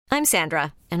I'm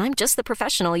Sandra, and I'm just the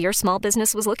professional your small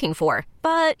business was looking for.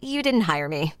 But you didn't hire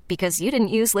me because you didn't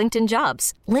use LinkedIn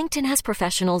Jobs. LinkedIn has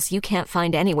professionals you can't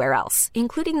find anywhere else,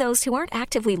 including those who aren't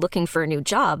actively looking for a new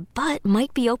job, but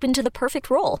might be open to the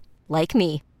perfect role, like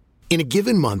me. In a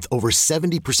given month, over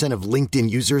 70% of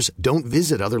LinkedIn users don't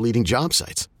visit other leading job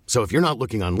sites. So if you're not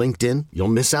looking on LinkedIn, you'll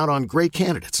miss out on great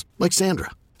candidates like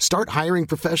Sandra. Start hiring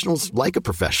professionals like a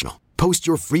professional. Post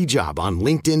your free job on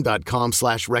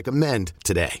linkedin.com/recommend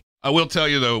today. I will tell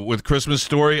you, though, with Christmas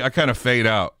Story, I kind of fade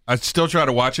out. I still try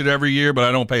to watch it every year, but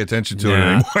I don't pay attention to it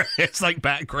anymore. It's like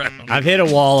background. I've hit a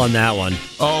wall on that one.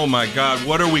 Oh, my God.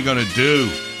 What are we going to do?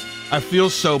 I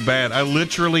feel so bad. I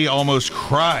literally almost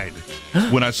cried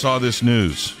when I saw this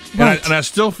news. And I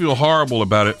still feel horrible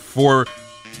about it for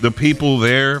the people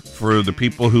there, for the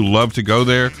people who love to go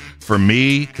there, for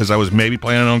me, because I was maybe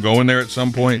planning on going there at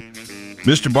some point.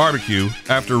 Mr. Barbecue,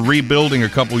 after rebuilding a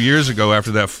couple years ago after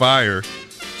that fire,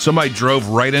 somebody drove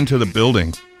right into the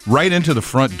building, right into the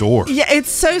front door. Yeah, it's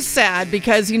so sad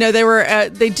because,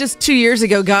 they just 2 years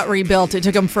ago got rebuilt. It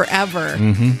took them forever.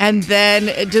 Mm-hmm. And then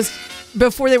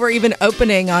before they were even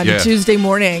opening on Tuesday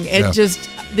morning, they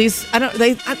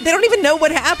don't even know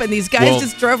what happened. These guys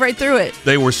just drove right through it.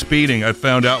 They were speeding. I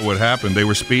found out what happened. They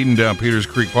were speeding down Peters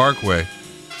Creek Parkway,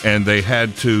 and they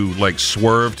had to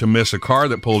swerve to miss a car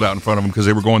that pulled out in front of them because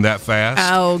they were going that fast.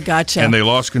 Oh, gotcha. And they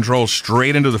lost control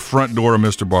straight into the front door of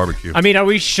Mr. Barbecue. I mean, are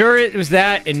we sure it was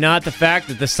that and not the fact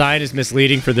that the sign is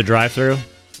misleading for the drive-thru?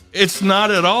 It's not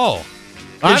at all.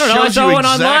 I don't know. I saw one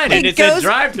online and it said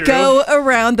drive-thru. Go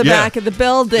around the back of the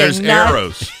building. There's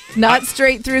arrows. Not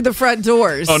straight through the front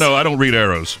doors. Oh, no, I don't read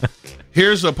arrows.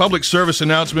 Here's a public service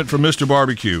announcement from Mr.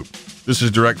 Barbecue. This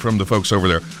is direct from the folks over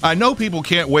there. I know people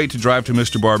can't wait to drive to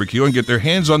Mr. Barbecue and get their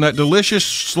hands on that delicious,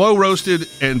 slow-roasted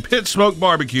and pit-smoked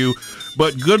barbecue,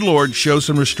 but good Lord, show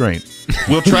some restraint.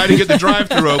 We'll try to get the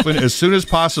drive-thru open as soon as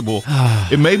possible.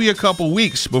 It may be a couple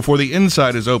weeks before the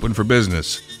inside is open for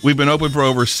business. We've been open for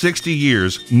over 60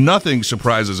 years. Nothing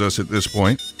surprises us at this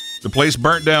point. The place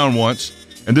burnt down once,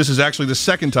 and this is actually the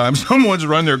second time someone's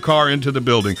run their car into the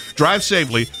building. Drive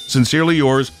safely. Sincerely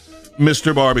yours,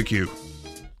 Mr. Barbecue.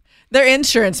 Their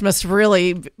insurance must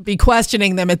really be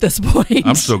questioning them at this point.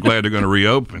 I'm so glad they're going to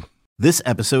reopen. This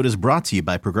episode is brought to you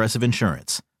by Progressive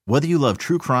Insurance. Whether you love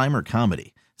true crime or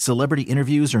comedy, celebrity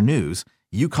interviews or news,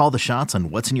 you call the shots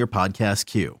on what's in your podcast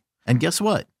queue. And guess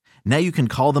what? Now you can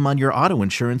call them on your auto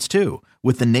insurance too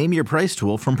with the Name Your Price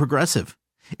tool from Progressive.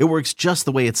 It works just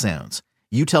the way it sounds.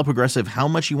 You tell Progressive how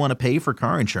much you want to pay for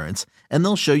car insurance, and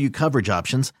they'll show you coverage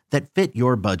options that fit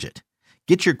your budget.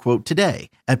 Get your quote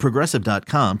today at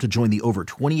Progressive.com to join the over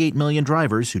 28 million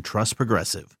drivers who trust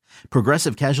Progressive.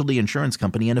 Progressive Casualty Insurance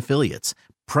Company and Affiliates.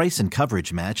 Price and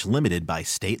coverage match limited by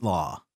state law.